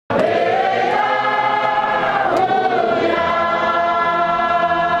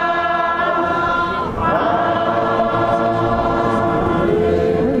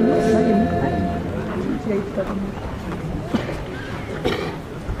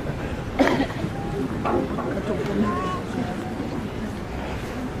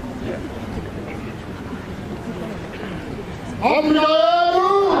Bye.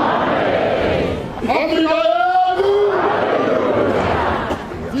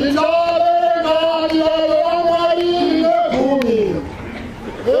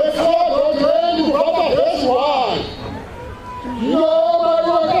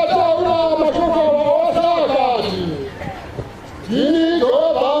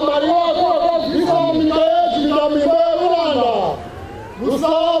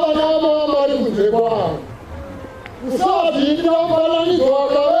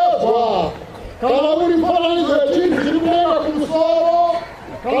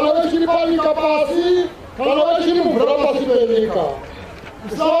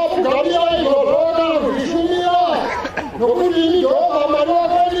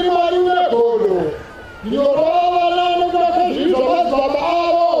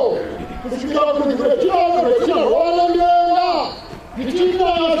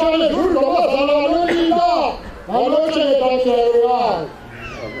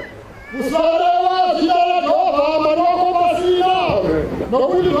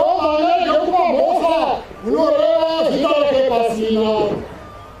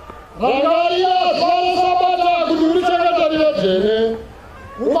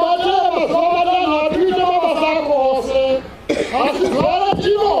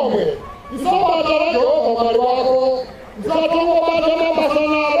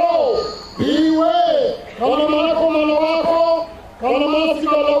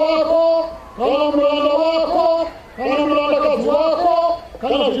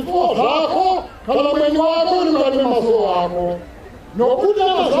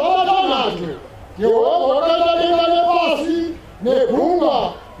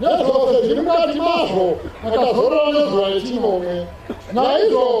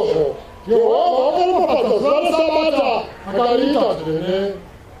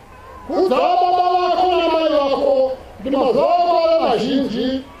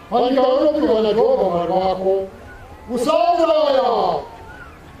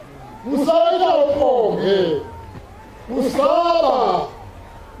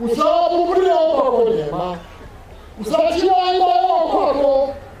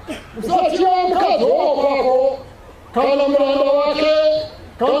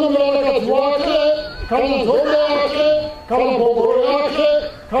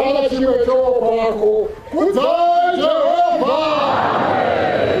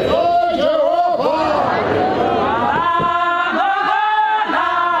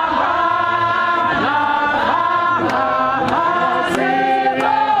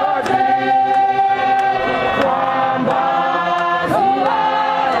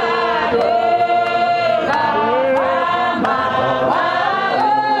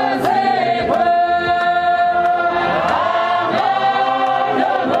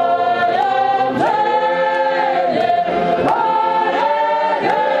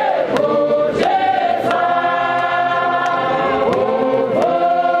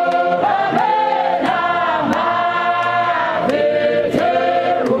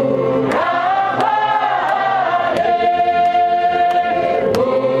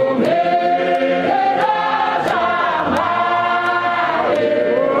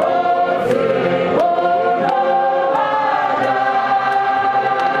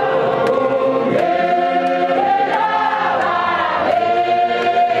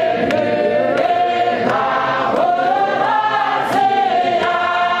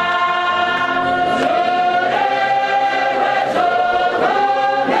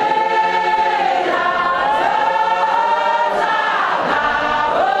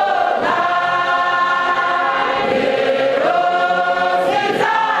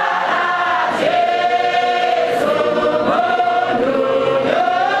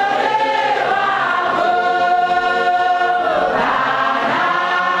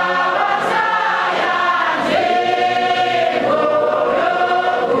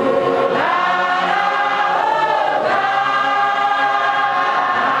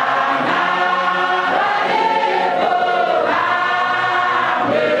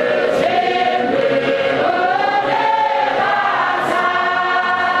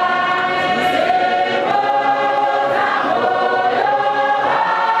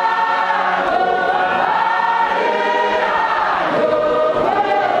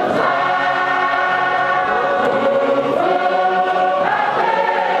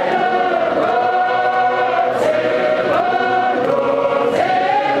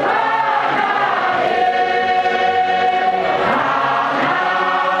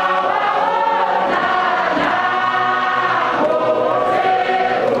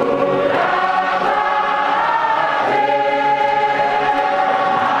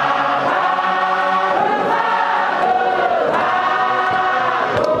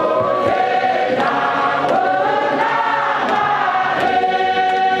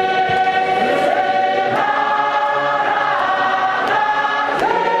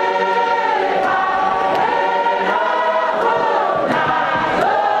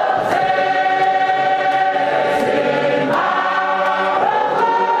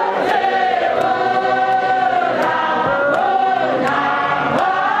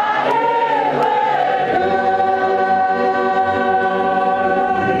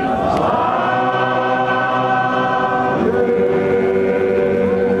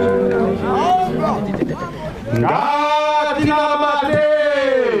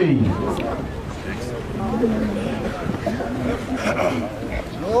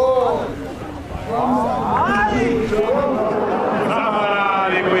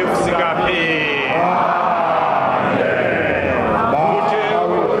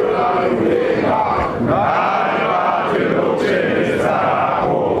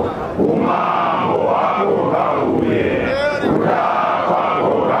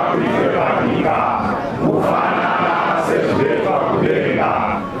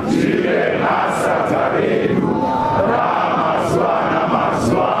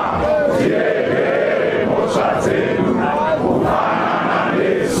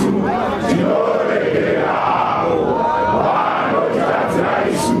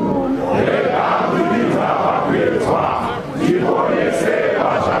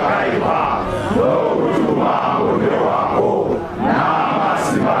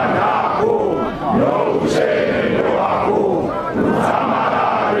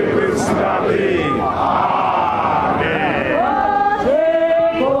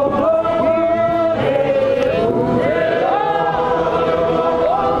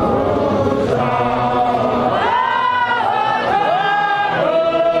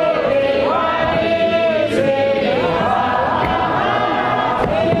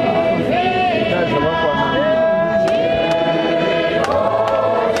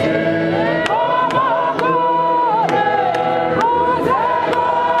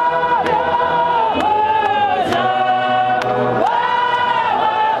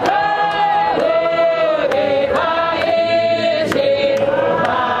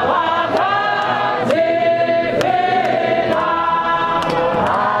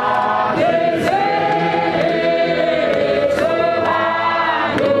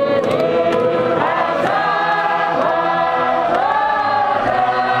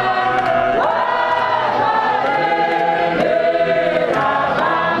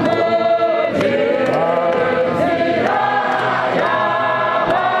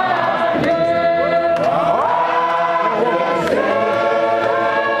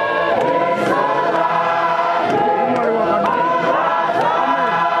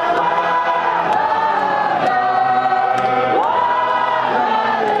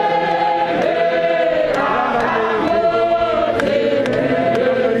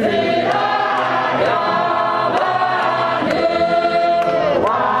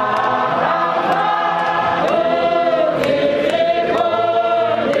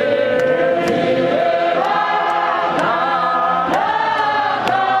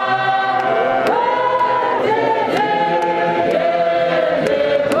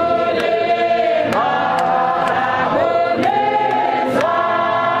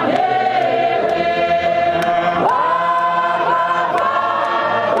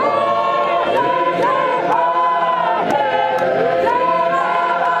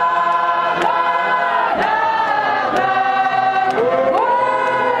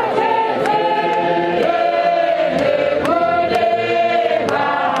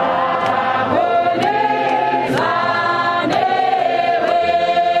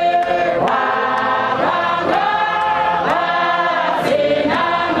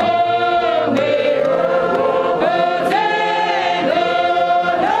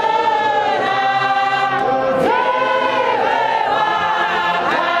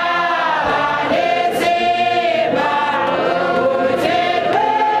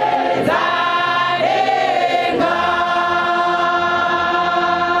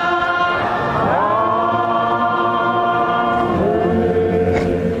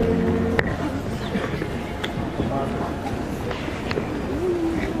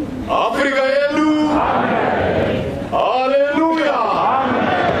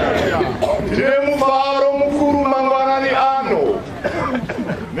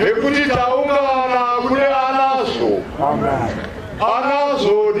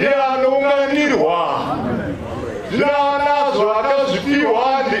 Anazo dianunganirwa Anazo akazvipiwa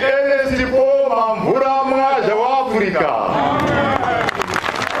ndienesipo mamvura mwaja waAfrica.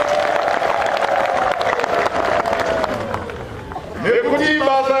 Nekuti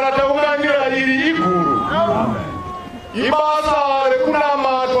basa rataunganira iri iguru, ibasa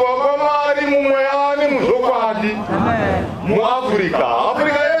rekunamatwa kwaMwari mumweya nemuzokwadi muAfrica.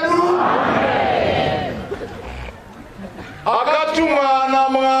 Africa yedu akatumwa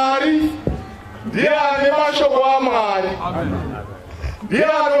naMwari, ndiye ane mashoko aMwari, ndiye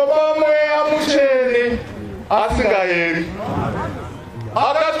anopa mweya mutsvene asingayeri.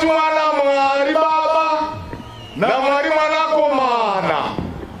 Akatumwa naMwari Baba naMwari Mwanakomana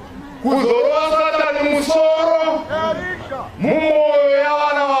kuzorova Satani musoro mumwoyo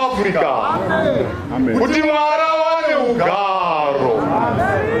yavana vaAfrica. Africa. Kuti Mwari wane ugaro.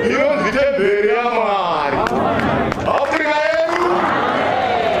 Inonzi temberi yaMwari. Africa yedu.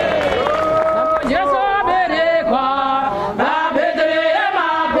 Jesu aberekwa, Bethlehem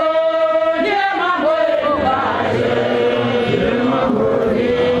abonye mambo erugaye.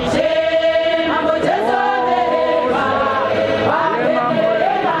 Mambo Jesu aberekwa,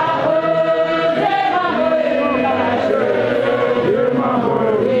 Bethlehem abonye mambo erugaye.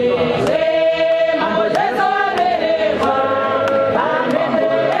 Mambo Jesu aberekwa,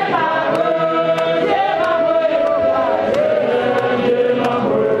 Bethlehem abonye mambo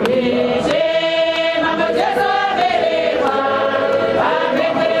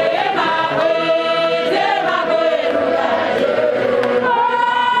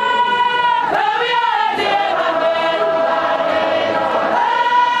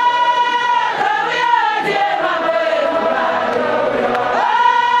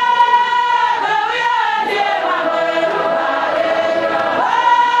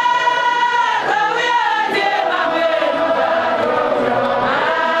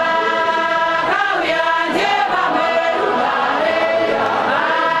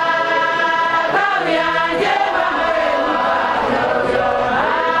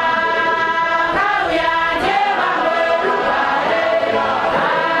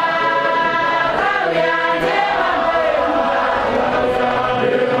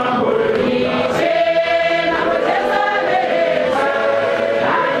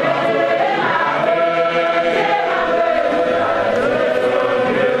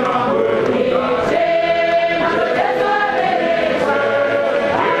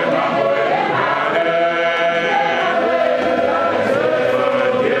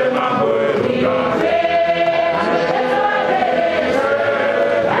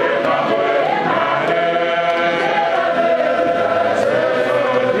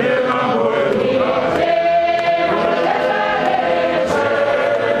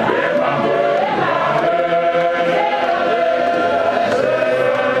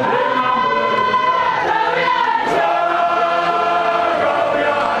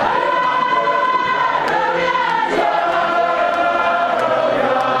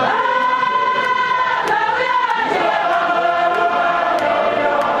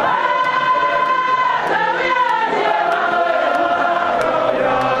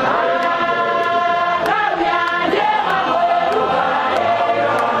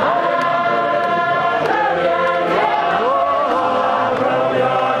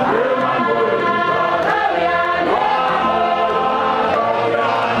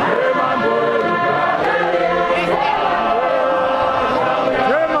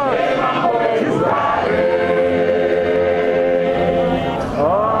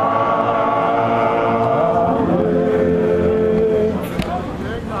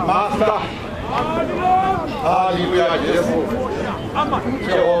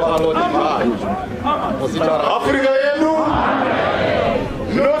Africa yedu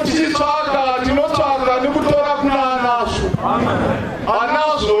tinotsvaka nekutora kuna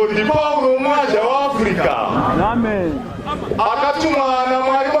anazo ndipo uno mwaja waAfrica akatumwa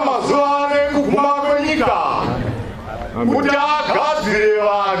naMwari pamazuva ano ekuguma kwenyika kuti agadzire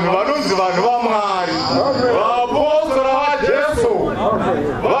vanhu vanonzi vanhu vaMwari, vapostora vaJesu,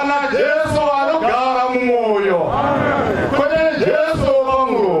 vana Jesu vanogara mumwoyo, kwete Jesu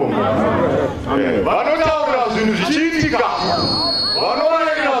pamuromo, vanotaura zvinhu zvichiitika,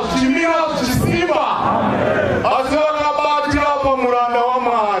 vanorayira zvichimira zvichisimba, asi vakabatira pamuranda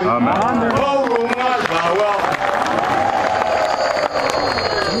waMwari pauromwa zvava.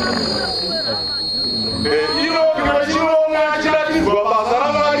 Chiratidzwa basa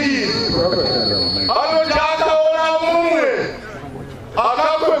raMwari anoti akaona mumwe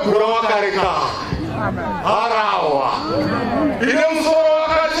akakwegura wakareka harawa ine musoro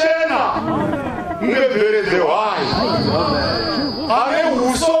wakachena mumvere dzehwai ane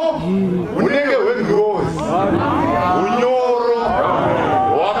uso hunenge hwengozi hunyoro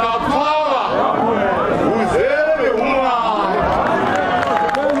hwakapfava huzere neumwari.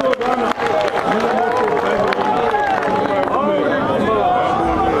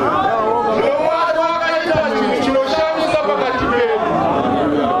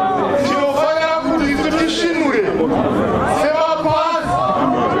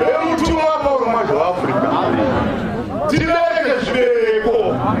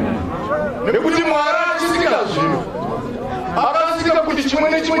 Nekuti Mwari achisika zvinhu akasika kuti chimwe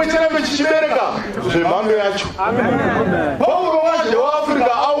nechimwe chirambe chichibereka zvemhando yacho. Pauro waje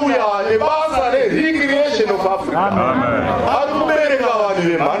waAfrica auya nebasa rerecreation of Africa, ari kubereka vanhu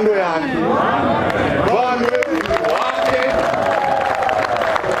vemhando yake, vanhu verudzi rwake.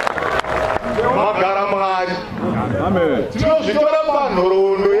 tinozvitora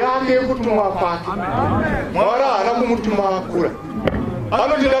panhoroondo yake yekutumwa kwake. Mwari haana kumutuma akura.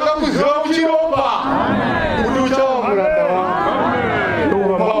 Anoti ndakakuziva uchiropa kuti uchava muranda wako.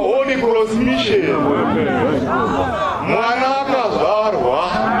 Mahoni Cross Mission. Mwana akazvarwa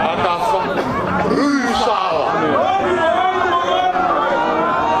akafa. Ruri rusava.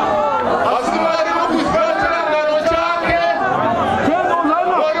 Asi Mwari nokuziva chirangano chake.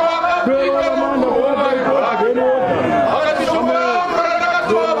 Mwari wakapika muruomari rwake. Akati shoko rako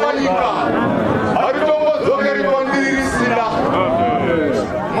randakatova panyika haritombodzokeri kwandiri risina.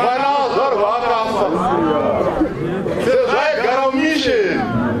 Mwana azvarwa akafa. Sezvo aigara mumisheni.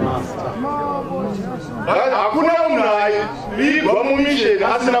 Hakuna munhu aivigwa mumisheni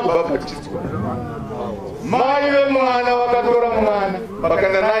asina kubhabhatidzwa. Mai vemwana vakatora mwana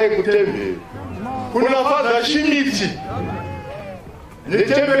vakaenda naye kutemberi kuna Father Shimiti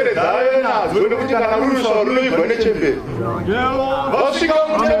netembere dzave nadzo, nekuti kana ruri rusava runoibva nechemberi. Vasvika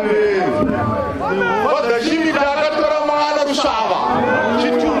mutemberi, Father Shimiti akatora mwana rusava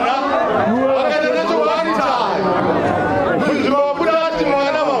chitunha akaenda nacho kuaritari. Munzvimbo wabuda ati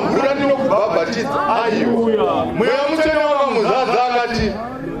mwana mamvura ndinokubhabhatidza. Aiwa mweya mutsvene wakamuzadza akati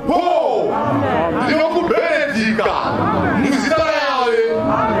po ndinokubheredhika muzita rave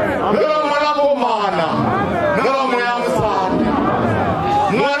neramwanakomana neramweya musati.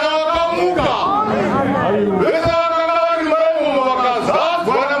 Mwana wakamuka, vese vakanga vari maimomo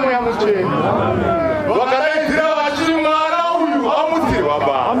vakazadzwa namweya mutsvene, vakadaidzira vachiri mwana uyu amutsirwa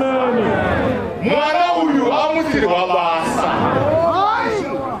basa, mwana uyu amutsirwa basa.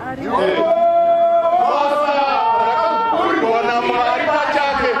 Basa rakazoburirwa naMwari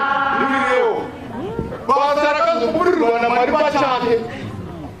pachake. Irirewo basa rakazoburirwa naMwari pachake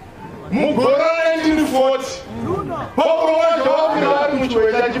mugore 1940. Paulo waJehovha ari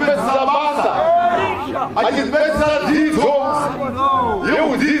muchiweta achipedzisa basa, achipedzisa dzidzo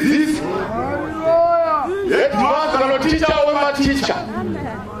yeudzidzisi, headmaster noticha wematicha.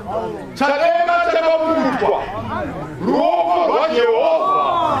 Chadema chakapurutwa ruoko rwaJehovha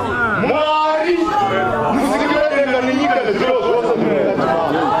Mwari musiki wedenga nenyika nezviro zvose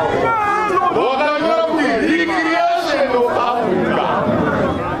wakanyora kuti recreation of Africa.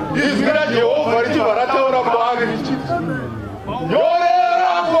 Izwi raJehovha richibva rataura kwaari richiti nyorera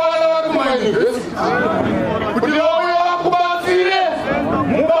kuvana vari kumayunivhesiti kuti vauye vakubatsire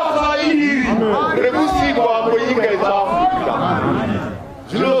mubasa iri rekusikwa kwenyika dzeAfrica.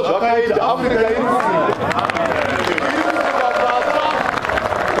 Zvino zvakaita Africa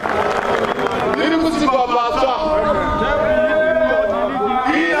iri kusikwa basa,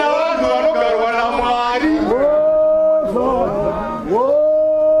 ina vanhu vanogarwa naMwari.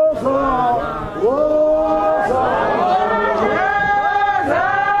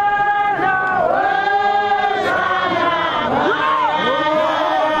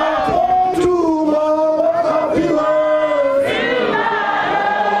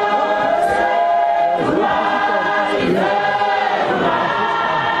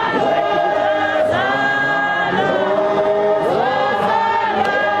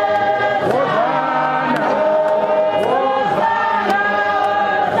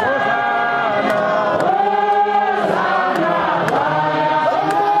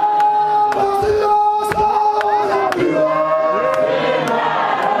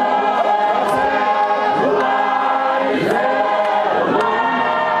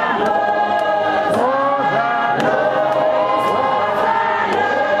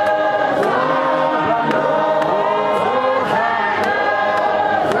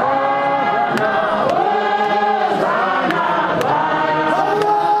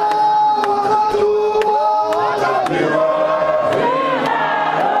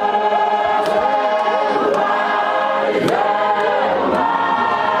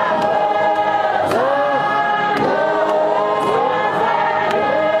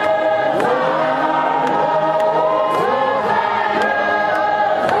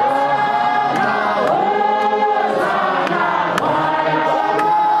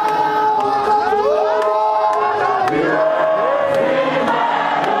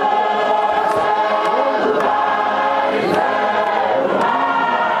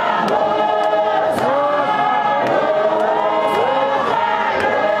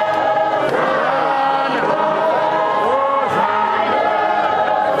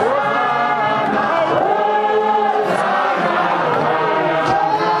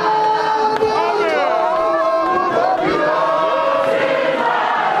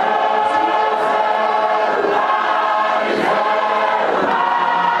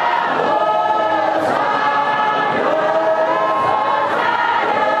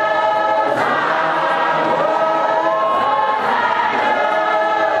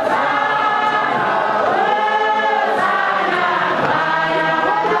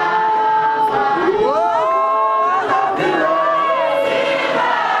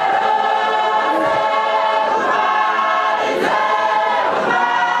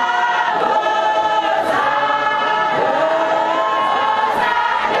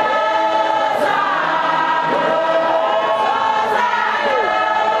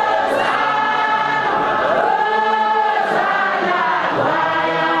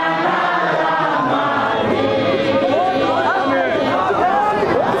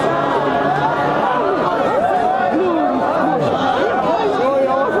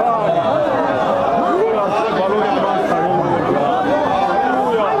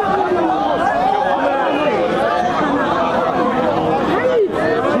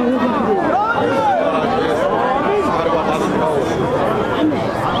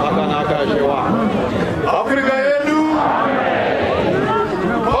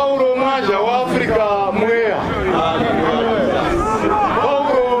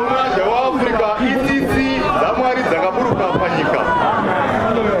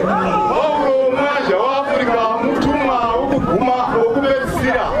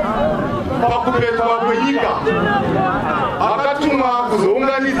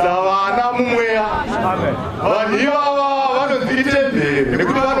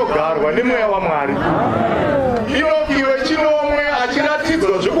 nekuti vanogarwa nemweya waMwari. Inokiwe chinomwe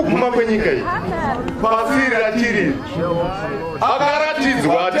achiratidzwa zvekuguma kwenyika iyi pasi rachiri.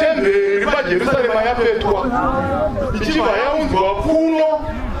 Akaratidzwa temberi iri paJerusarema yapetwa ichibva yaunzwa kuno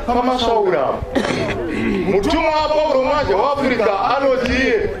pamasvaura. Mutumwa Pauro mwaja waAfrica anoti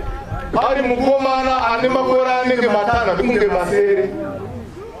iye ari mukomana ane makore anenge matanhatu kunge masere,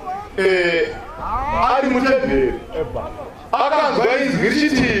 ari mutemberi akanzwa izwi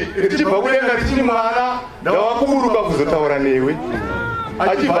richibva kudenga richiti, mwana, ndava kuburuka kuzotaura newe.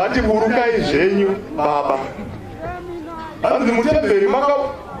 Achibva ati, burukai zvenyu baba. Hanzi mutemberi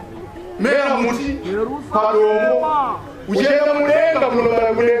makamera muti padombo uchienda mudenga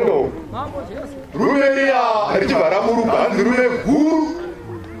munobaya kudenga uko. Rume riya richibva raburuka, hanzi rume guru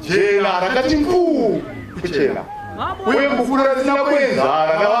jena rakati mvuu kuchena, uye kukura risina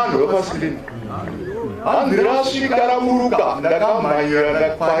kuenzana navanhu vepasi rino. Hanzi rasvika raburuka, ndakamhanyira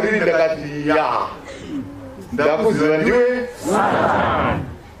ndapariri ndakati ya ndakuziva ndiwe.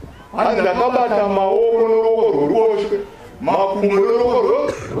 Hanzi ndakabata maoko noruoko rworuboshwe, makumbo noruoko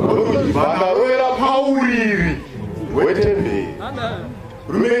rworudyi, vandarovera pauriri hwetemberi.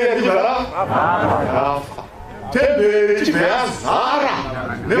 Rume richibva rafa, temberi ichibva yazara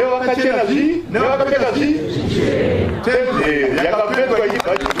nevakachena nevakapfeka temberi yakapfekwa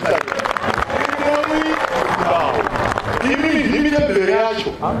ichibva Jerusarema. Imi temberi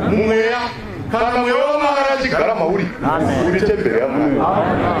yacho mumweya. Kana mweya waMwari achigara mauri, uri temberi yaMwari.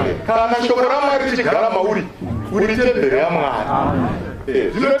 Kana shoko raMwari richigara mauri, uri temberi yaMwari.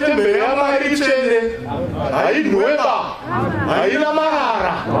 Zvino temberi yaMwari itsvene, hainhweba, haina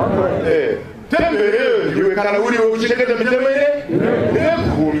marara. Temberi iyoyo ndiwe kana uriwe uchichengeta mitemo ine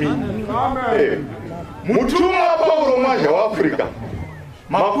gumi. Mutumwa Pauro mwaja waAfrica,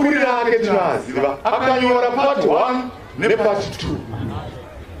 makuriro ake tinoaziva, akanyora part 1 nepart 2.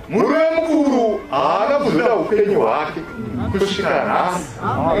 Murume mukuru haana kuzoda upenyu hwake kusvika nhasi,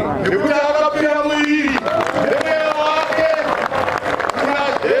 nekuti akapira muviri nemweya wake kuna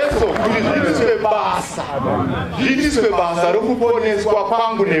Jesu kuti zviitiswe basa rokuponeswa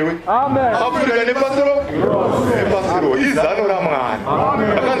kwangu newe, Africa nepasiro. Izano raMwari.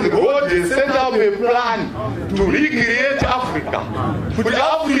 Akanzi God has set up a plan to recreate Africa, kuti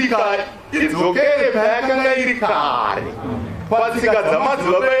Africa idzokere payakanga iri kare. Patsika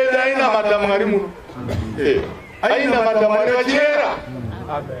dzamadzibaba edu ainamata Mwari muno, ainamata Mwari vachera.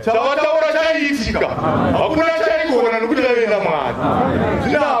 Chavataura chaiitika, hakuna chaigona nekuti vaenda Mwari.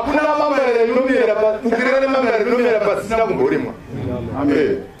 Zvino hakuna mambarara rinomera, bukirira remambarara rinomera pasina kumborimwa.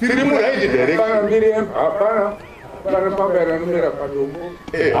 Tiri muraiti direction. Hapana mambarara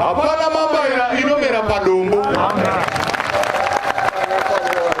inomera padombo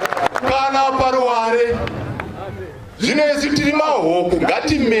kana paruware. Zvino isu tiri mahoku,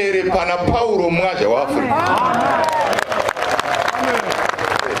 ngatimere pana Pauro mwaja waAfrica.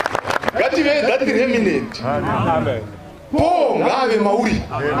 Ngative that reminent. Po ngave mauri,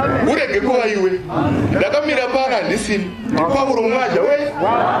 urege kuva iwe. Ndakamira pana ndisini, Pauro mwaja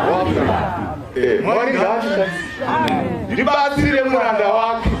waAfrica. Mwari ngaasha ndibatsire muranda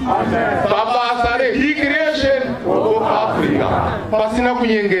wake pabasa recreation of Africa, pasina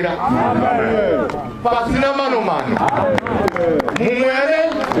kunyengera, pasina manomano, mumwene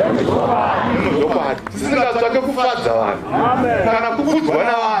muzokwadi, tisingatsvake kufadza vanhu kana kukudzwa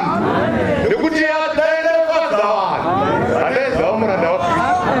navanhu, nekuti ataenda kufadza vanhu adaidzawo muranda waKristu.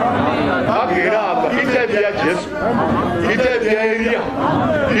 Agera apa itaipi yaJesu, itaipi yaEriya,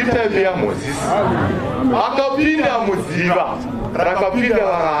 itaipi yaMozisi. Akapinda mudziva rakapinda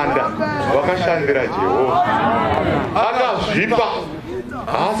varanda vakashandira Jehovha, akazvipa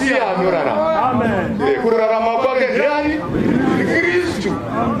asi anorarama. Kurarama kwake ndiani? Kristu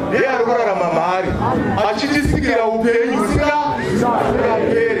ndiye ari kurarama maari, achitisikira upenyu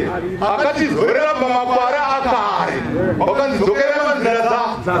usingaperi. Akatizorera pamakwara akare, wakanzizokerera manzira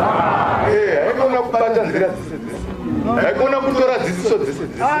haikona kubata nzira dzese dzese, haikona kutora dzidziso dzese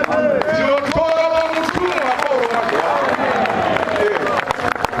dzese. Tinotora pamutumwa Pauro mwaja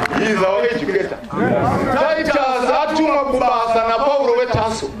He is our educator. Titus atumwa kubasa naPauro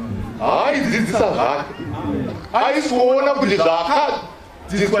weTaso, aidzidzisa zvake, aisiona kuti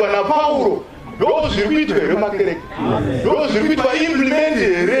zvakadzidziswa naPauro ndo zviri kuitwa here makereke, ndo zviri kuitwa implement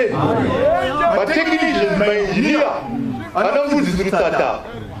here. Matechnicians, mainjiniya ana mfudzisi rutsatava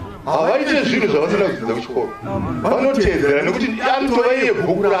havaite zvinhu zvavasina kudzidza kuchikoro, vanotedzera nekuti anotova iye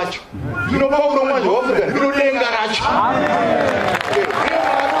bhuku racho. Zvino Pauro mwaja waAfrica ndiro denga racho,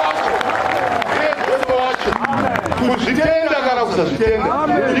 kuzvitenda kana kusazvitenda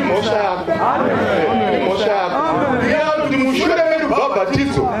imhosva yako, imhosva yako. Kuti mushure medu bhabha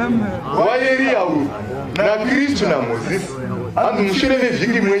mubhabhatidzo waEria naKristu naMozisi. Hanzi mushure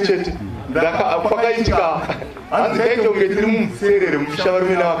mevhiki imwe chete kwakaitika, hanzi kaita kunge tiri mumuserere mumusha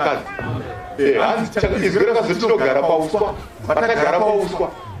varume navakadzi. Hanzi izwi rakazotogara pauswa, patakagara pauswa.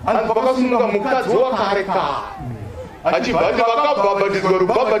 Hanzi pakasununga mukadzi wakare kare achibva ati vakabhabhatidzwa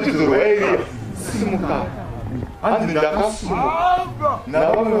rubhabhatidzo rwaEria, simuka. Hanzi ndakasimuka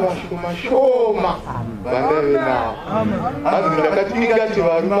navamwe vashoma vandave navo. Hanzi ndakati ingati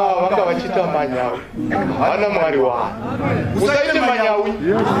varume ava vanga vachiita manyawi, hana Mwari wavo. Usaite manyawi,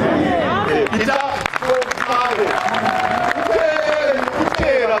 ita kare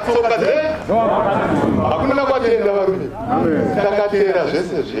kutera tsoka hakuna kwatenda varume, takatera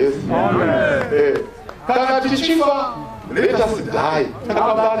zvese zvese. Kana tichifa let us die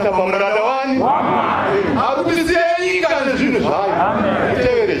takabata pamuranda wani ari kuti senyika nezvinhu zvayo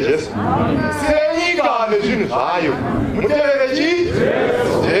mutevere Jesu, senyika nezvinhu zvayo mutevere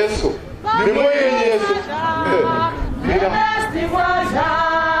Jesu nemwoyo yenyu yese.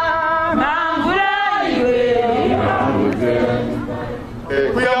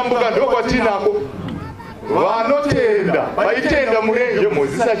 Kuyambuka ndokwatinako vanotenda vaitenda murenje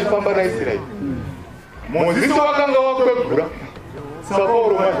Mozisi achifamba naIsraeri. Mozisi wakanga wakwegura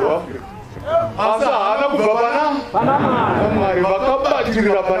sapauro mwazi waAfrica, asi haana kubva pana Mwari.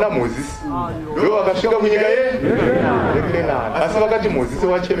 Vakabatirira pana Mozisi ndo vakasvika kunyika yeKenani, asi vakati Mozisi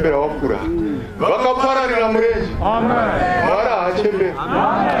wachembera wakura, vakapararira murenje. Mwari haachembera,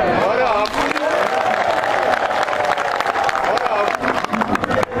 Mwari haakura.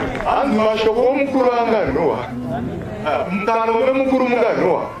 Hanzi mashoko omukuru anganhuhwa, mukana wemukuru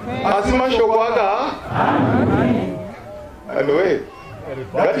munganhuhwa, asi mashoko aka anhuwe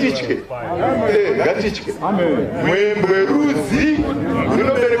ngatitye, ngatitye. Mwembwe rudzi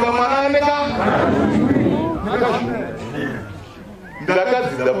runobereka mwana aneka.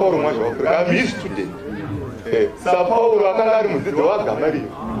 Ndakadzidza Pauro mwazi waAfrica, I'm his student. saPauro akanga ari mudzidzi waGamariyo,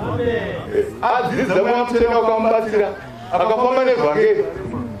 adzidza mwamutenga ukamubatsira, akafamba nevhangeri,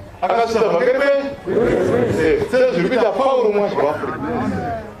 akasvitsa vhangeri sezviri kuita Pauro mwazi waAfrica.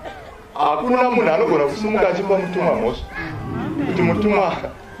 Hakuna munhu anogona kusimuka achipa mutumwa mhosva, kuti mutumwa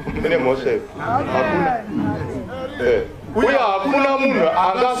mune mhosva iyo, hakuna. Uye hakuna munhu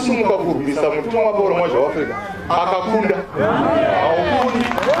angasimuka kurwisa mutumwa Pauro mwazi waAfrica akakunda, haukundi.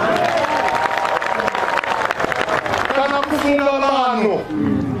 Kana kufunga vanhu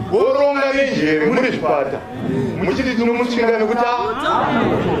voronga nenjere muri zvipata muchiti tinomusvinga nekuti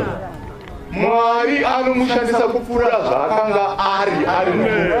Mwari anomushandisa kupfuura zvaakanga ari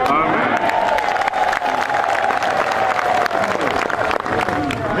mukuru.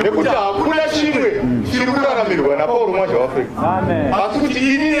 Nekuti hakuna chimwe chiri kuraramirwa naPauro mwazi waAfrica, asi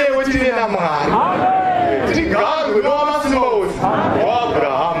kuti ini newe tine naMwari, tigarwe nowamasimba ose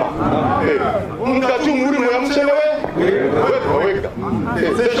waAbhurahama, mukati muri mweya mutsvene wega.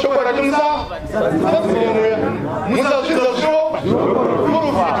 Seshoko ratimusazimweya musazvidza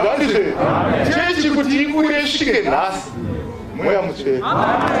zvoprofitwa ndizve chechi kuti ikure isvike nhasi mweya mutsvene.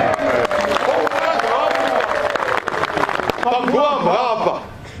 Pagovamba apa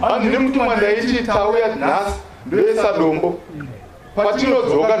vanhu nemutumwa ndaiti tauya nhasi ndoisa dombo,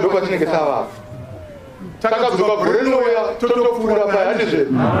 patinodzoka ndo patinenge tavava. Takadzoka gore rinouya totopfuura paya, handizve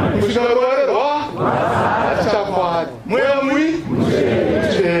kusvika ruvarerwa hatichakwadi mweya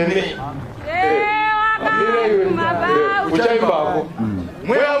mutsvene. Uchaimbako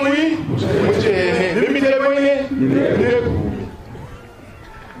mweya mutsvene nemitemo ine gumi.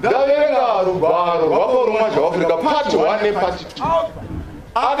 Ndaverenga rugwaro rwaPauro mwazi waAfrica part 1 nepart 2.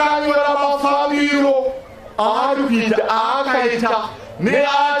 Akanyora mafambiro aari kuita, aakaita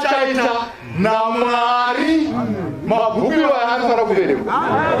neachaita naMwari. Mabhuku iwayo anofanira kuverekwa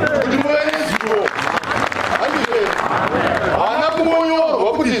kuti muve nezivo, handizve haana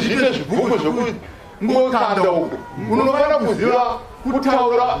kumbonyorwa kuti zviite zvibhuku zvokungokanda uko. Unofanira kuziva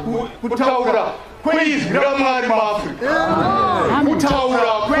kutaura kweizwi raMwari muAfrica,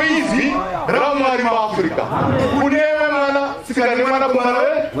 kutaura kweizwi raMwari muAfrica kunewe mwana sikana nemwanakomana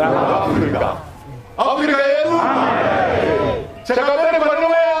weAfrica. Africa yedu chakaberekwa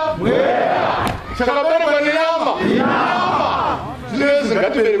nemweya, chakaberekwa nenyama. Zvese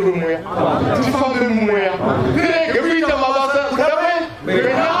ngatiberekwe mweya, tifambe mumweya, tirege kuita mabasa kuda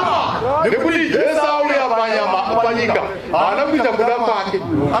kwenyama, nekuti Jesu auya panyika haana kuita kuda kwake,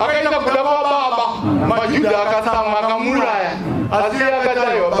 akaita kuda kwaBaba. Majudha akatsamwa akamuraya, asi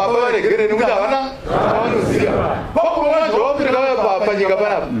akataiwa baba varegere nekuti havana vanoziva. Pauro mwazi waAfrica vaya panyika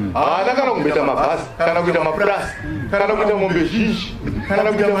panapa haana kana kumboita mabhasi, kana kuita mapurasi, kana kuita mombe zhinji,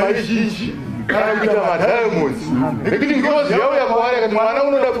 kana kuita mari zhinji. kana kuita madiamonds nekuti ngozi yauya kwaari akati mwana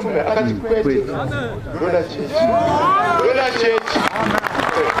unoda kupfuma akati kwete ndoda chechi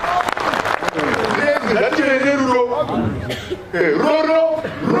ngative nerudo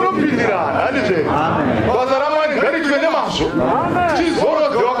runopindirana handizve basa ramwari ngariitwe nemazvo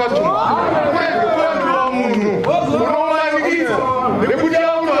tizorodze wakatumwa kurege kuvandiwa munhu unomanikidza nekuti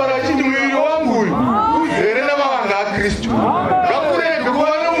akutaura achiti muviri wangu uyu uzere namavanga akristu ngakurege kuva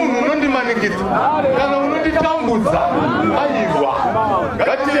nemunhu unondimanikidza kana unonditambudza airwa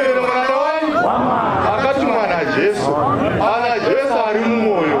ngatitevere muranda wanyu akatumwa najesu ana jesu ari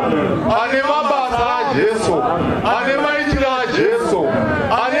mumwoyo ane mabasa ajesu ane maitiro ajesu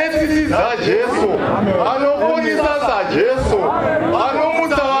ane tsitsi dzajesu anoponesa sajesu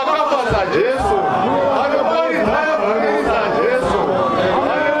anomutsa vakafa sajesu anoparidza vamiri sajesu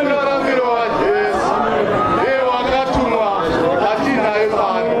ane muraramiro wajesu iye wakatumwa atinaye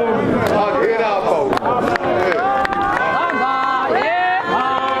pano agere apa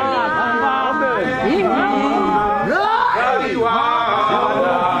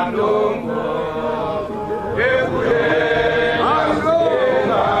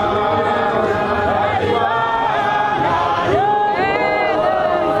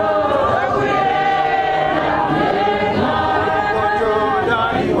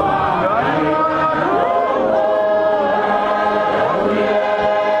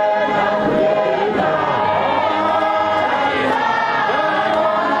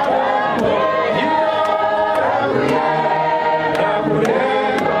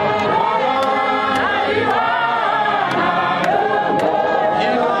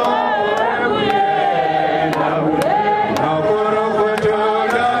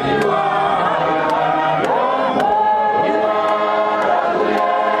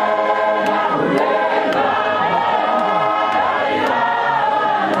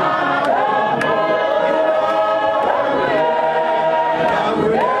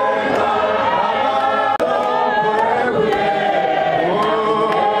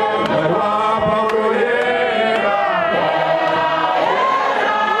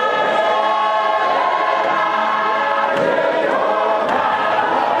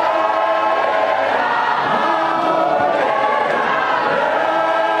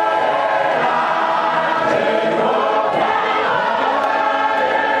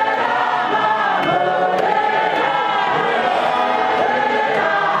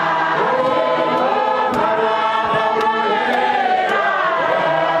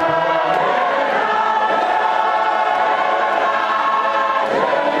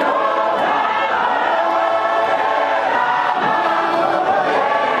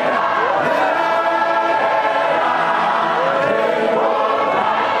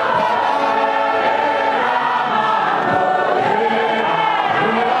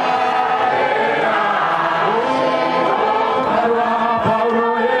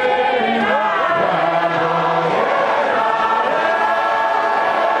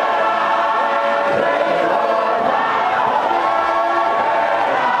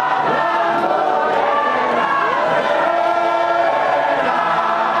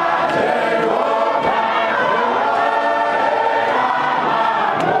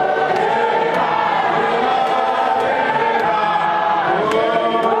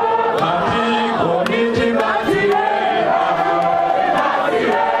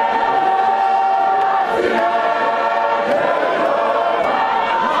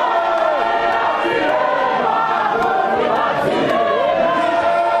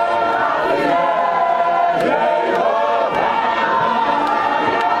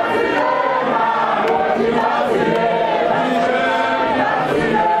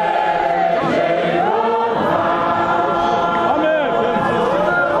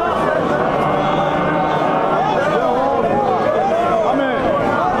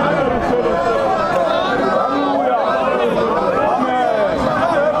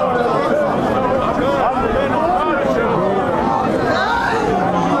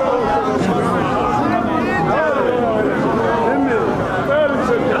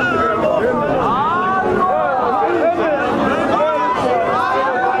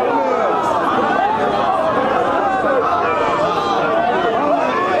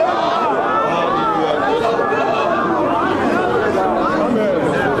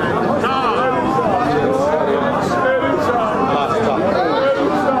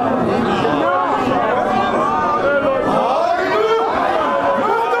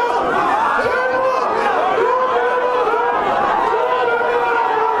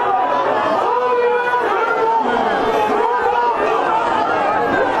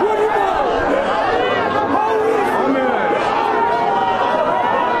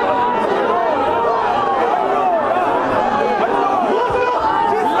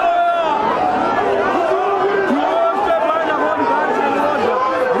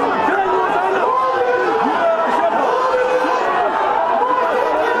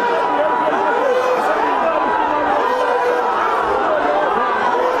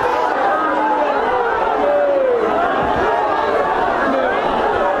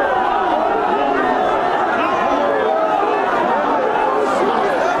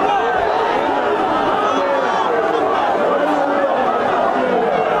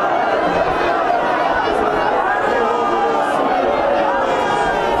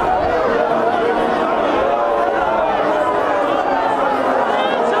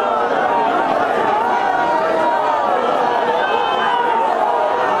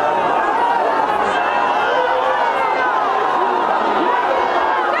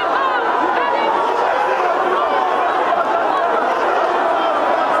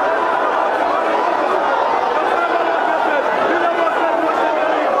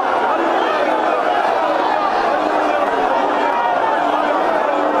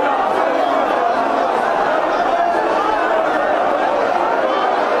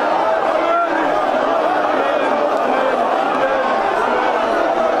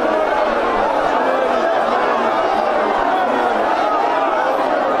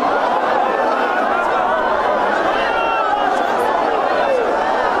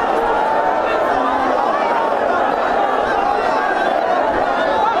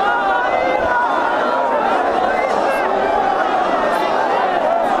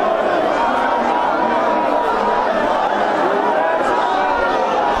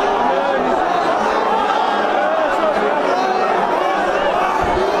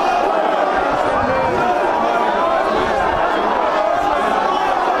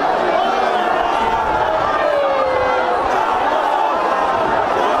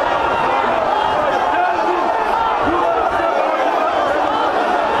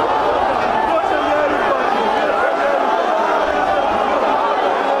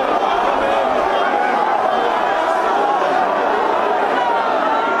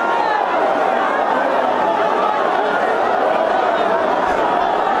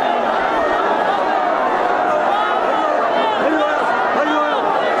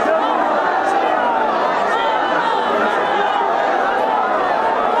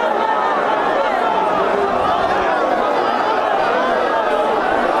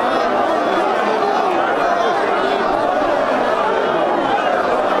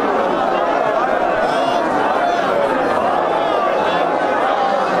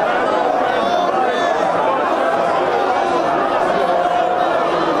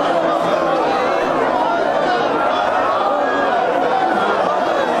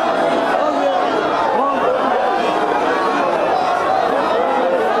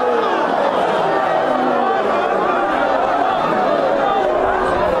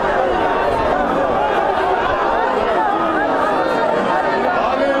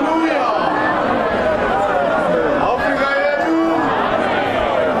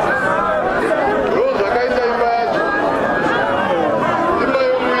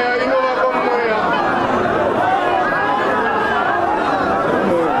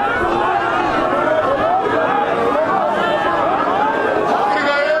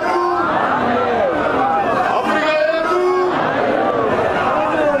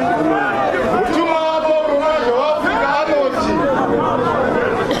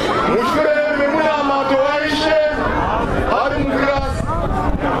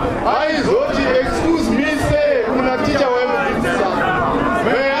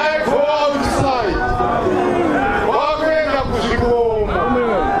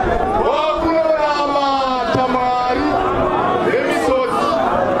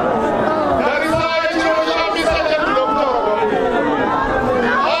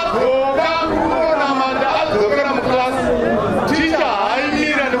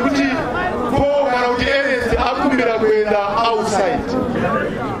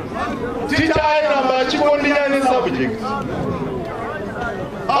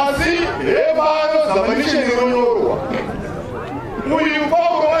zamanisheni ronyorwa uyu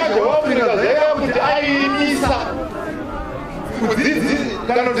Paulo wacho waAfrica zaiva kuti aimisa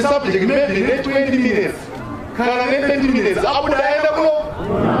kudzidzisa kana kuti subject maybe ne 20 minutes kana ne 20 minutes abuda aenda kuno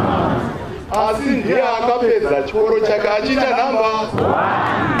asi ndiye akapedza chikoro chake achiita namba 1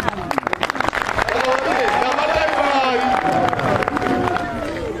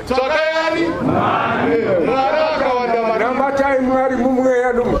 tsvakayani mwari akawanda namatai mwari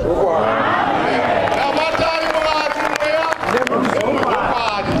mumweya nomuzvokwadi namatai mwari mweya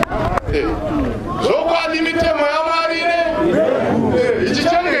nomuzvokwadi zvokwadi mitemo yaMwari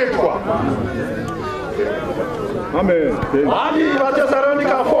ichichengetwa. amen. Handi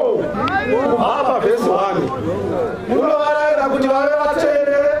vaTesalonika 4 kubva vhesi 1 unovarayira kuti vave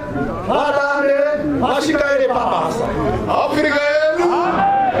vatsvene, vadange, vasvikaire pabasa. Afrika yedu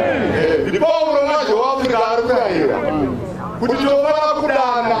ndi Paulo mwacho waAfrica ari kurayira kuti tinofanira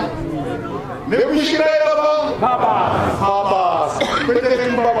kudana nekusvikaira pabasa kwete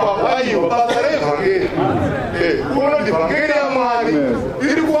kumbapapaiwa basa reevhangeri. Kuona kuti vhangeri yaMwari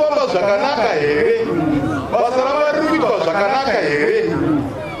iri kufamba zvakanaka here, basa raMwari riri kuitwa zvakanaka here,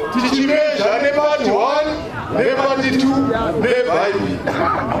 tichimezha nepati 1 nepati 2 nebhaibheri.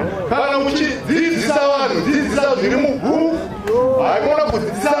 Kana uchidzidzisa vanhu, dzidzisa zviri mubhuku, haikona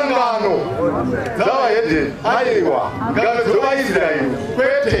kudzidzisa ngano dzavahedheni. Aiwa, ngano dzevaIsraeri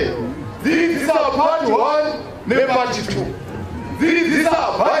kwete, dzidzisa pati 1 nepati 2, dzidzisa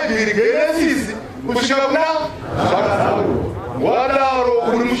bhaibheri Genesisi kusvika kuna zvakazarwa. Wadaro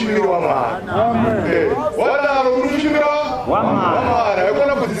uri mushumiri waMwari, wadaro uri mushumiri waMwari.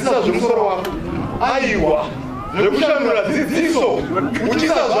 Haikona kudzidzisa zvemusoro wako, aiwa zvekushandura dzidziso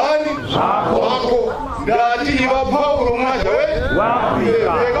uchisa zvani zvako. Ndati iva Paulo mwaja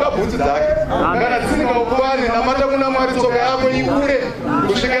pfeka bhutsu dzake, kana dzisingakwani namata kuna Mwari, tsoka yako ikure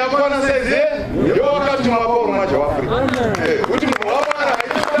kusvika yakwana saizi yowakatuma Paulo mwaja waAfrica kuti munhu waMwari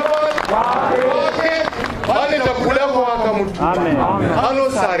haikuda wake vanoita kuda kwawaka mutu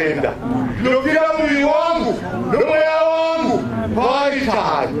anosarenda. Ndinopira muviri wangu nomweya wangu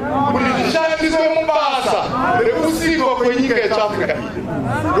paaritari kuti zvishandiswe mubasa rekusikwa kwenyika yeAfrica iyi.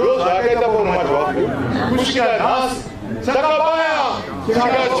 Ndo zvaakaita Paulo mwaja waAfrica kusvika nhasi. Takabaya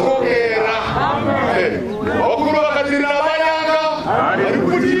tikatyokera, vakuru vakatirira manyanga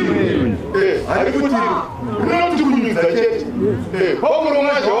ari kuti rinotikunyudza chete. Paulo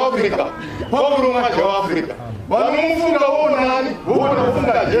mwaja waAfrica, Paulo mwaja waAfrica, vanomufunga voonani,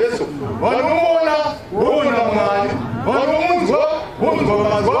 vofunga Jesu, vanomuona voona Mwari, vanomunzwa vonzwa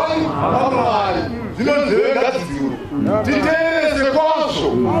mazwani aMwari. Zvinonzeve ngadzidziro titeerese kwazvo,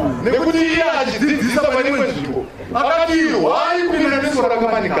 nekuti iye achidzidzisa pane imwe nzvimbo akati rwai kupinda neso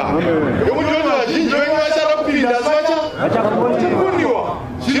rakamanikana, nekuti vanhu vazhinji venyu vachada kupinda asi vachakundiwa.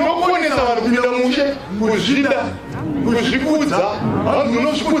 Zvinokonesa vanhu kupinda mushe, kuzvida, kuzvikudza. Vanhu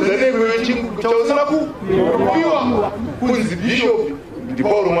unozvikudza newewe chausina kupiwa. Kunzi bhishopi ndi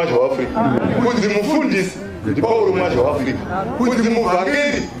Paulo mwaja waAfrica, kunzi mufundisi ndi Paulo mwaja waAfrica, kunzi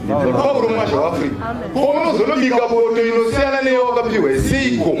muvhangeri ndi Paulo mwaja waAfrica. Paunozonobika poto inosiyana neyo wakapiwa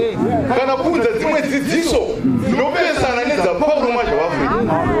isiko, kana kuudza dzimwe dzidziso dzinopesana nedzaPaulo mwaja waAfrica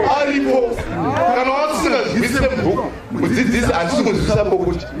aripo. Kana wasingazwisise mubhuku kudzidzisa, handisi kunzwisisa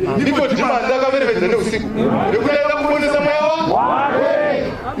pokuti ndipo dhimandi akaverevedza neusiku nekuenda kuponesa mweya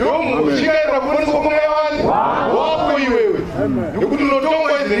yomuchikaira kuponeswa kwemweya wako iwewe, nekuti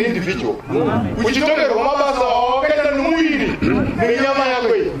unotongwa as an individual, uchitongerwa mabasa awakaita nomuviri nenyama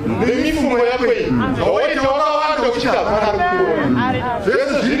yako iyi nemifungo yako iyi, awaita wakawanda uchiti hapana ari kuona.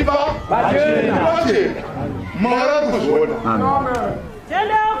 Zvese zviri pachena, Mwari ari kuzviona.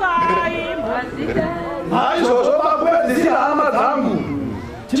 Naizvozvo pakupedzisira hama dzangu,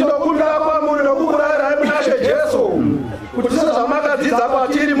 tinokumbira kwamuri nokukurayirai muna She Jesu kuti sezvamakadzidza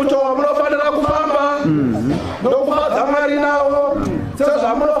kwatiri mutoo munofanira kufamba nokufadza Mwari nawo,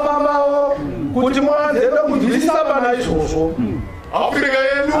 sezvamunofambawo kuti muwanze nokunzwisisa pana izvozvo. Afrika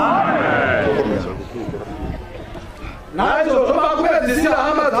yedu. Naizvozvo pakupedzisira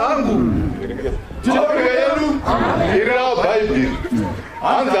hama dzangu, Afrika yedu iri nawo bhaibheri.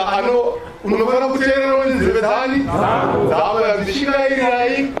 Hanza unofanira kuteererawo nzeve dzani dzavo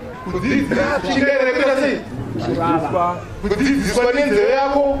dzichikairirai kudzidziswa kuita sei? Kudzidziswa nenzeve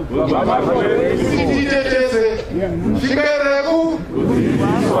yako titetese, chikairirai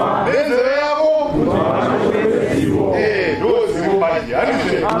nenzeve yako ndozivo bhaibheri.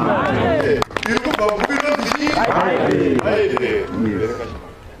 Hanizve iri kubva mubiro bhaibheri.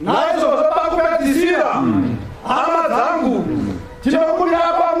 naizvozvo pakupedzisira hama dzangu, tinokumbira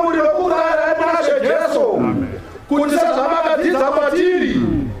kwamuri nokukurayirai muna She Jesu kuti sezvamakadzidza kwatiri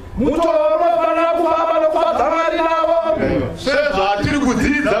mutoo munofanira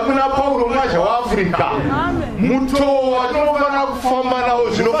mutoo watinofana kufamba nawo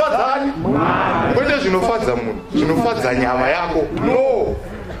zvinofadzani kwete zvinofadza munhu zvinofadza nyama yako no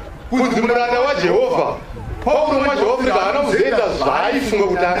kunzi muranda wajehovha Paulo mwajehovha haana kuzoita zvaaifunga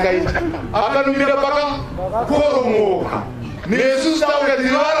kuti angaita akanomira pakakoromoka nesu taura tiri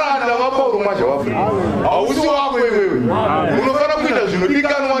varanda vaPaulo mwajehovha hausi wako iwewe unofana kuita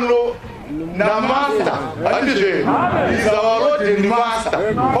zvinodikanwa namasta handizve is our Lord and Master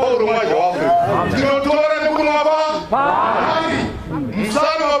Paulo mwajehovha tinotora nekunwa pahari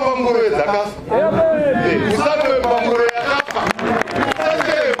musana wapangurwe dzakafa musana wepangurwe yakafa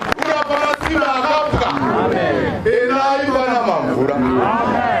kurapa masima akapwa enaiva namamvura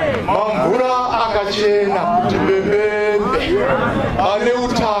mamvura akachena kuti bembembe ane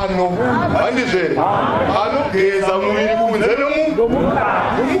utano handizve anogeza muviri kunze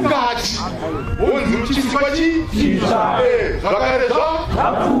nomukati unzi muchisikwa zvakaere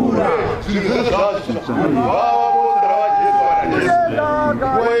zvinhu zvezvazvo vavavondera vajesu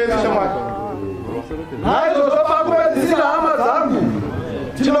vanajesu naizvozvo pakupedzisira hama dzangu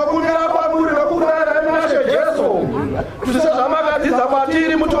tinokumbira kwamuri nokurayirai muna Jesu kuti sezvamakadzidza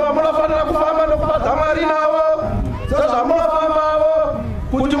kwatiri mutova munofanira kufamba nokufadza Mwari navo sezvamunofambavo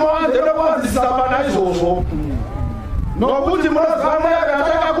kuti muwanze nokuvanzisisa pana izvozvo nokuti munoziva mweya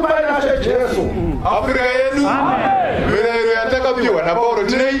yatakakupai naShe Jesu Afrika yedu mirayiro yatakapiwa naPaulo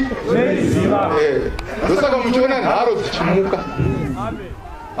tinei ndosaka muchiona nharo dzichimuka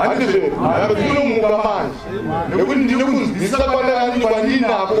handizve nharo dzinomuka manje nekuti ndine kunzwisa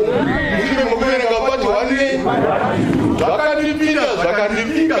kwandinako mushure mokuverenga pati 1 zvakandipinda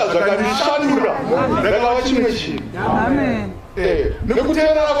zvakandibika zvakandishandura ndakava chimwe chinhu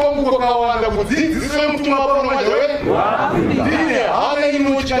nekuteerera kwangu kwakawanda kudzidziswe mutumwa Paulo mwajehovha ndine hana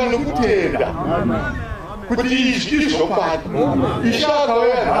inotya nekutenda kuti izvi izvokwadi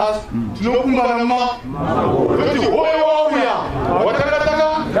ishakauya nhasi tinokumbana kuti hoyo wauya watakataka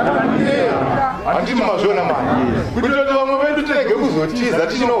handiti mazvona mani kuti toto vamwe vedu tirege kuzotiza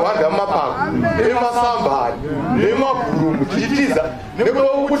tichinohwanda mumapako emasambari nemagurumu tichitiza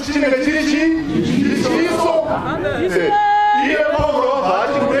nekuti tinenge tiri chiso iye Paulo wabva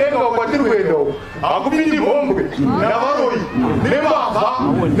ati kudenga kwatiri kuenda uko hakupindi mhombwe navaroyi nemavha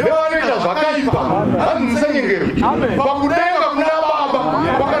nevanoita zvakaipa hanzi musanyengerwe pakudenga kuna Baba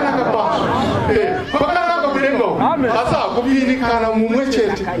kwakanaka kwazvo kwakanaka kudenga uko asi hakupindi kana mumwe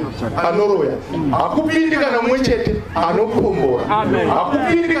chete anoroya hakupindi kana mumwe chete anopombora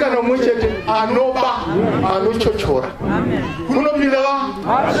hakupindi kana mumwe chete anoba anochochora kunopinda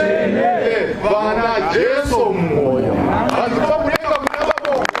vana Jesu mumwoyo pakudenga kuna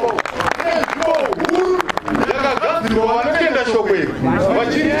Baba nezvimo huru yakagadzirwa vanotenda shoko iri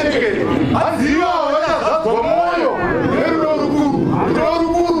vachirichengeta hanzi ivavo vachazadzwa mwoyo nerudo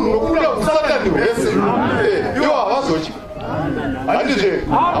rukuru nokuda kusatani hwese ivo havazotya handizve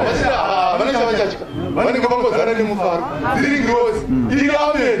havana chavachatya vanenge vangozara nemufaro dziri ngirozi iri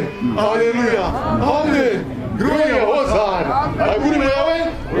amen haleluya amen Gloria Hosana. Akuri mwewe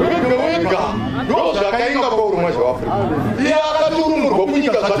wega ndo zvakainga Paulo mwajehovha. Iye akaturumurwa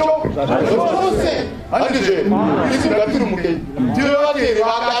kunyika zvacho zvose. Handizve isi ngaturumuke. Tivate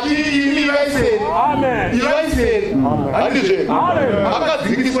vakati imi vaiseni. Amen. Ivaiseni. Handizve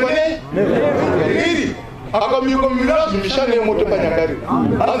akadzingiswa iri akamiko mira zvimishane yemoto panyakari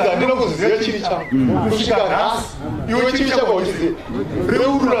hanzi handina kuziva chiri changu kusvika nhasi iwe chiri chako uchiziva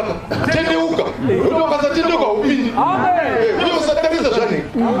reururaka tendeuka ukasatendeuka upindi uye usatarisa zvanhenge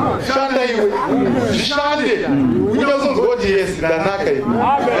shanda iwe zvishande uchazonzwa kuti yes ndanaka iwe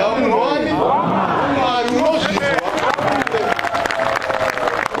yamunhu wani Mwari unozvizwa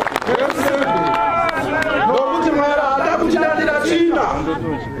nokuti Mwari haada kutidanira tsvina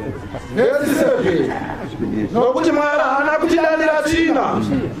nesiseve nokuti Mwari haana kutidanira tsvina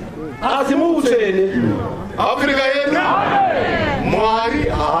asi muutsvene Afrika yedu Mwari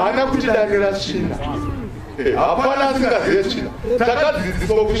haana kutidanira tsvina hapana asingazive tsvina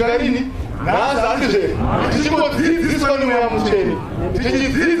takadzidziswa kusvika rini nhasi handizve tichingodzidziswa nemweya mutsvene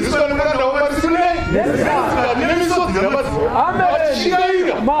tichidzidziswa nemuranda waMwari nemisodzi namadziva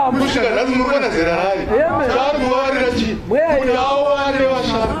achishingaira kusvika nhasi muri kuona zera rari taari kuvarira chii kuti awarire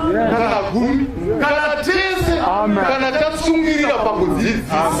vashanu kana gumi kana tese kana tatsungirira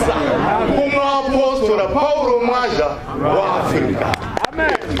pakudzidzisa kumwaApostora Paulo mwazha waAfrica.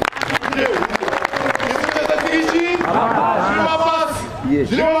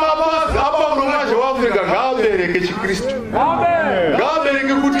 Zvino mabasa aPaulo mwazha waAfrica ngaabereke chiKristu,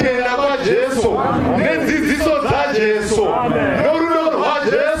 ngaabereke kutenda kwaJesu nedzidziso dzaJesu norudo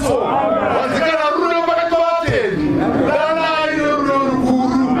rwaJesu. Vanzikana rudo pakati pavatendi danai nerudo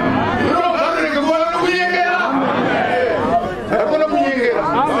rukuru rudo ngarurege kuva nokunyengera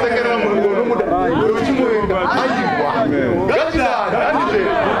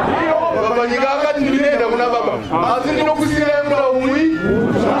panyika akati ndinoenda kuna baba asi ndinokusiyirai mura umwi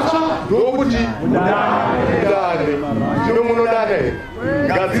ndokuti dane zvino munodana here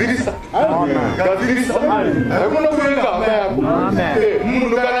gadzirisa haikuno kuvenga hama yako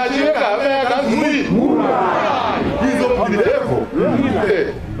munhu kana achivenga hama yako anzwi izomudevho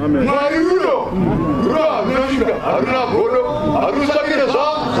mwari rudo harunosvika haruna godo harunotsvakire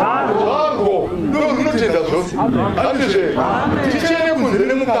zvarwo ndo runotenda zvose handizve tichene kunze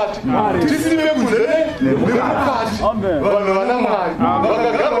nemukati tisime kunze nemukati vanhu vana mwari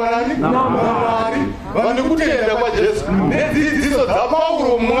vakagarwa nani namwari vane kutenda kwajesu nedzidziso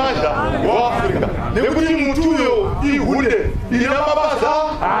dzapauro mumwazha waafrica nekuti muti uyo ihunde ina mabasa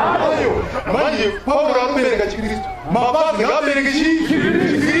ayo manje pauro anobereka chikristu mabazi ngabereke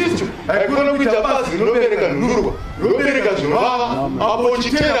chikristu haikona kuita bazi rinobereka nhurwa robereka zvinovava apo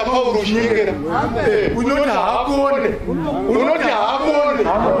uchitera pauro uchinyengera unoti haakone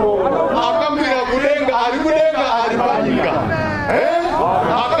akakwira kudenga ari panyika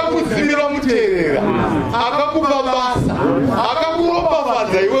akakudzimira muteerera akakupa basa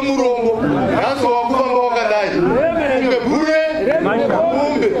akakuropafadza iwe murongo nhasi wakufamba wakadai umbe bhure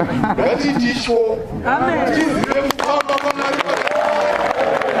umbe ngatitisho tizive kufamba kwamwari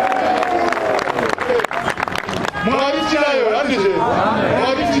mwari tinayo handizve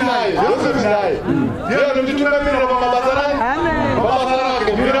mwari tinaye zvose tinaye ndiye anotitungamirira pamabasa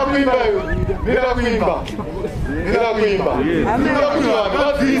rake mira kuimba kuti vanhu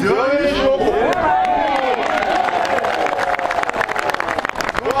vadzidze vave neshoko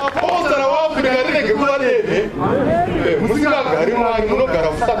vapostora vaafrica rinenge kuva dede musingagari mwari munogara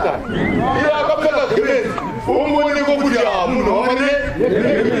kusatani iye akapfeka gemezi omuoneko kuti munhu wamane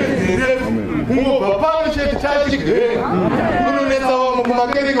nerefu mungobva pano chete chachigenga kunonetsa vamwe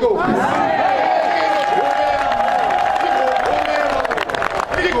kumakeriko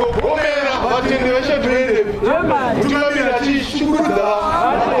igogomera vatendi veshe tuendepi kutungamira tichikurudza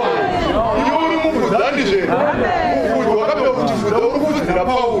iyo uri mufudza handizve ufudzi wakapea kuti fudza uri kufudzira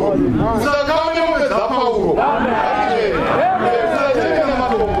pauro usakame mombe dzapauro handizve usatengesa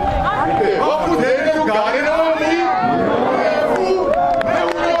matombo vafudze nerugare nemomi refu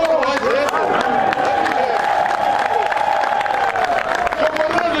neunyoro hwajesu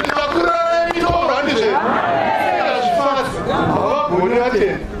chokorozvo titakurara mitoro handizve zvifasi havagoni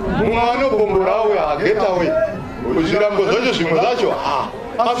vatendi mumwe anogombora awe hagetawe zvirambo zvacho zvimwe zvacho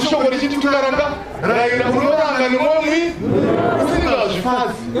asi shoko richiti tukaranga raira unoranga nemomwi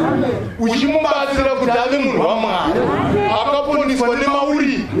usingazvifadzi uchimubatsira kuti ave munhu wamwari akaponiswa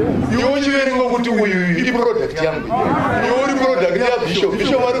nemauri iwe uchiverenga kuti uyu iri prodakti yangu iwe uri prodakti yabhishop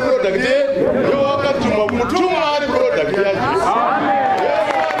bishop ari prodakti iwe wakatumwa mutumwa ari prodakti yajesu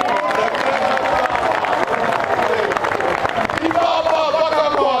ipapa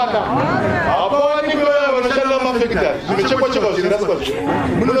pakakwana hapawanikwe vanoshanda mafekitari zvinochekwachekwa zvingaswa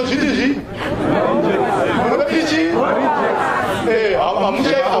munozvitizvi munodaichi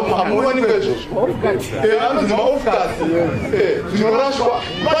hamuwanikwe izvozvo anonzi maofcas zvinorashwa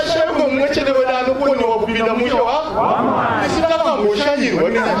vashaiko mumwe chete weda anokoniwa kupinda mushe isingakamboshanyirwa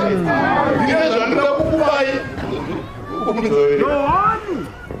ndine zvandinoda kukupai kubvunzavere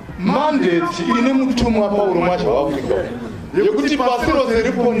mandate ine mutumwa pauro mwacha waafrica yekuti pasi rose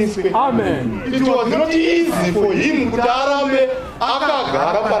riponiswe. It was not easy for him kuti arambe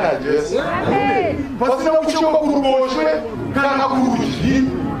akagara pana Jesu pasina kuchoka kuruboshwe kana kurudyi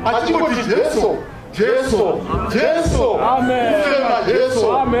achingoti Jesu Jesu Jesu kufema Jesu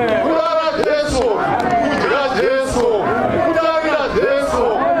kurara Jesu kudya Jesu kudarira Jesu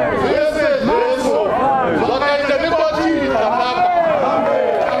zvese Jesu zvakaita nekwatiri tanaka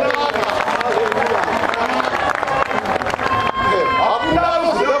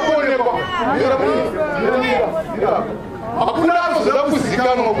hakuna anozoda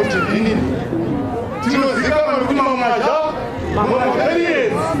kuzikanwa kuti ndini tinozikanwa nekuti mamazha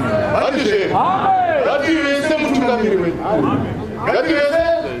mamazarienzi hatizve ngativese mutungamiri wedu ngativese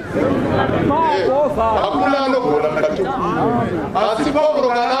hakuna anogona mukati asi Paulo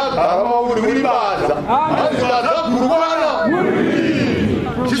kana agara mauri uri badza anzi badza gurukwana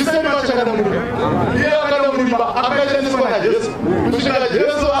chisemba chakada murima iye akada murima akashandiswa naJesu kusvika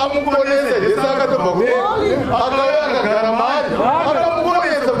Jesu amuponesa. Jesu akatobva kudenga akauya akagara maari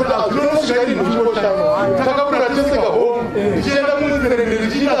akamuponesa kuti azvinonosvika rinhu chipo changu takakura tisika homu tichienda munzerere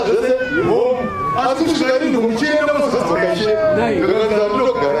tichiita zvese homu asi kusvika rinhu muchienda muzodzoka ishe akakanza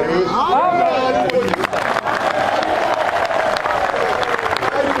ndinogara newesu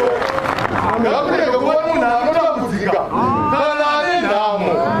ngakurega kuva munhu anotambudzika kana ane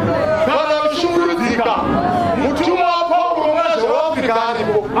nhamo kana anoshungurudzika mutumwa waPaulo mwana zvewaAfrica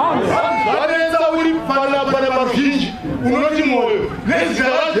aripo vanenza uri pana maruzhinji unoti mwoyo nezita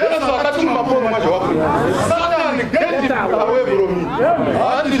rajesu akatuma Paul mwacho waAfrica. Satani get away from me.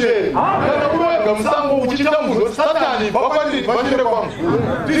 Handije kana kuwega musango uchitambudzwa Satani vakwandiri vachere kwangu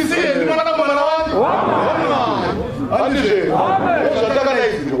tisiye ndimwana mwana wangu. Handije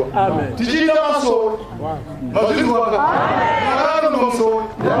zvatakanaizirwa tichiita masoro mazvinzwaka marano masoro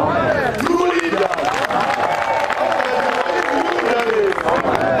turikuita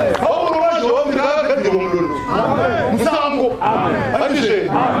Paulo wacho wakagadzirwa mudondo musango.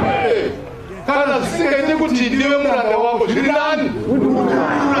 Handije kana zvisingaite kuti ndive muranda wako zviri nani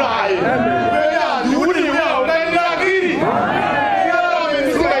uraye eyanzi uriwe haukaenderakiri irarame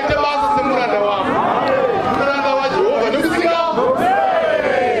ndisingaite basa semuranda wako muranda waJehovha nekusinga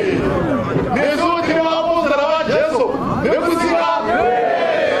nesu tine vaapostara vaJesu nekusinga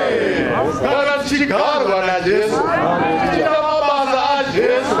kana tichigarwa naJesu tichiita mabasa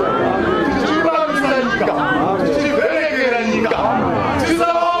aJesu tichiruramisira nyika tichivhenekera nyika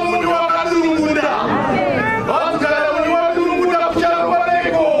tisava munhu wakadurungunda vanzara munhu wakadurungunda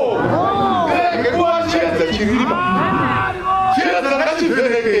kucharwaneko ngekuvachedza chiririma chedza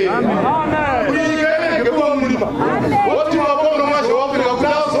ngachivhenekere kunyika iveneke kuva murima woti mapono mazhe waAfrica kuti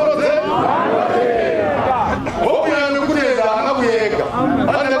azorodze wauya nekutenda ana kuyega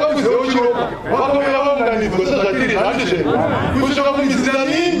andakakuzeo chiroko vakomera vaunganidzwa sezvatiri handizve kusvika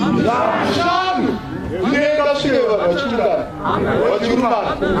kumizirani shanu nekasvike vanhu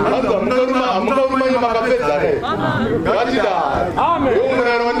vachirumana hanzi hamungarumani makapedzana ngatidai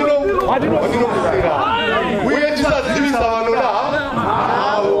youmurano wandinokusira uye tisadzivisa vanoda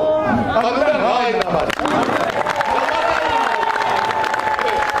havo vanoda nhai namati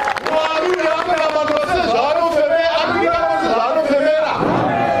Mwari akanamatwa sezvaanofemera anozivikanwa sezvaanofemera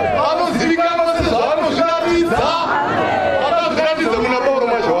anozivikanwa sezvaanozviratidza akazviratidza kuna Paulo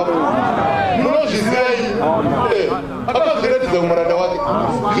mwacho wako munozvizivai akazviratidza kumuranda wake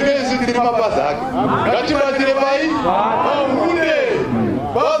zvino isi tiri mabasa ake ngatibatire pai mahunde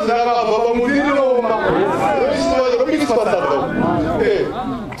bazi rakabva pamuti rinooma robikiswa sadza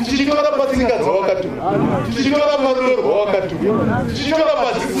tichitora patsinga dzawakatuma tichitora parudo rwawakatuma tichitora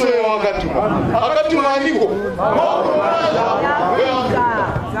padzidziso yawakatuma akatuma aniko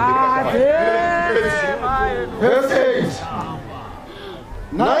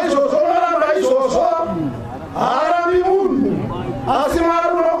naizvozvo maramba izvozvo haarambi munhu asi Mwari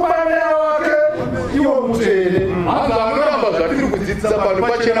unokupa mweya wake iwo mutende. Hanzi anoramba zvatiri kudzidzisa pano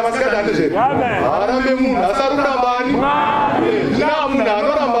pachena vasikadhani zvedu haarambe munhu asi ari kuramba ani zvina munhu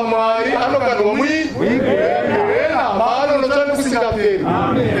anoramba Mwari anokandwa muihena maanonotsva nekusingaperi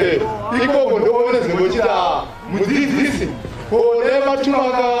ikoko ndoone zvingochita mudzidzisi kone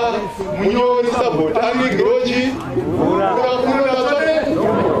matumaka munyori sabhotani grochi urakuniratsvane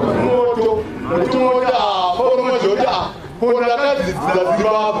moto mutumota Paulo mazhota kona ndakadzidzira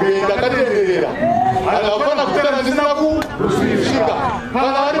Zimbabwe ndakatenderera handafana kuterana ndisina kusvika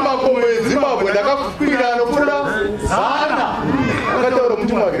kana ari makomo eZimbabwe ndakakwira nopfuura 100 akataura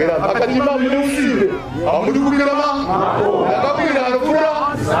mutumwa wagerama akatima mune usimbe hamudi kukwira ndakakwira nopfuura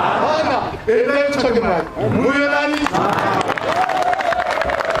 100 endai kutsvake Mwari muve nani.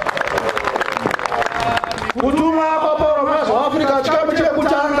 Kutuma kwa Paulo mwacho waAfrica chikamu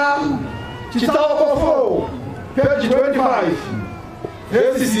chekutanga chitsauko 4 page 25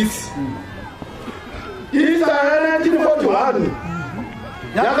 verse 6 Isaya 1941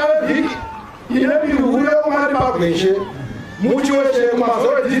 yakave vhiki ine mihuri yokumari pagweshe muchiweshe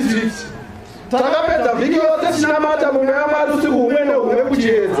kumazore district takapedza vhiki yose tinamata mumweya Mwari usiku humwe nehumwe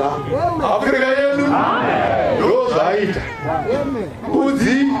kuchiedza Afrika yedu ndo zvaita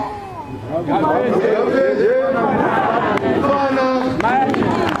kudzi uyapeje fana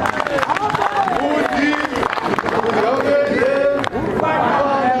kudzi uyapeje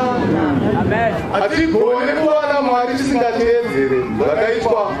fana hatigone kuwana Mwari tisingateedzere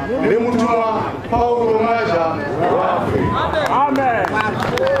zvakaitwa nemutumwa Paulo mazha waAfrica.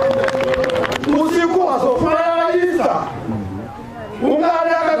 usiku wazofananisa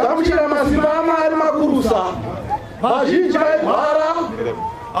ungari akagamuchira masimba aMwari makurusa vazhinji vaigwara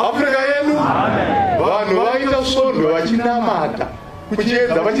Afrika yedu vanhu vaita svondo vachinamata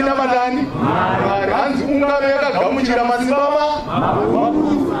kuchiedza vachinamatani Mwari. Hanzi ungano yakagamuchira masimba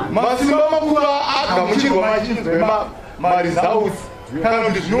makuru agamuchirwa machinzwe marizausi kana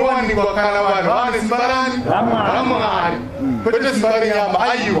kuti zvinowanikwa kana vanhu vane simba rani raMwari kwete simba renyama.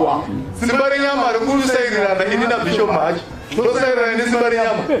 Aiwa simba renyama rikurusairirana ini naBishop Machi tosairirana nesimba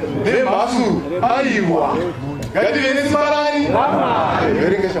renyama nemhasuru. Aiwa ngative nesimba rani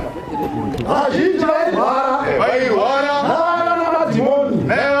verengesha vazhinji vairwara vairwara navana namadhimoni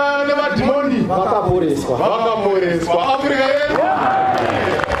nemadhimoni vakaporeswa. vakaporeswa. Afrika yedu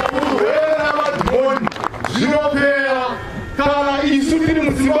urwere namadhimoni zvinopera kana isu tiri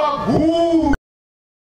musimba guru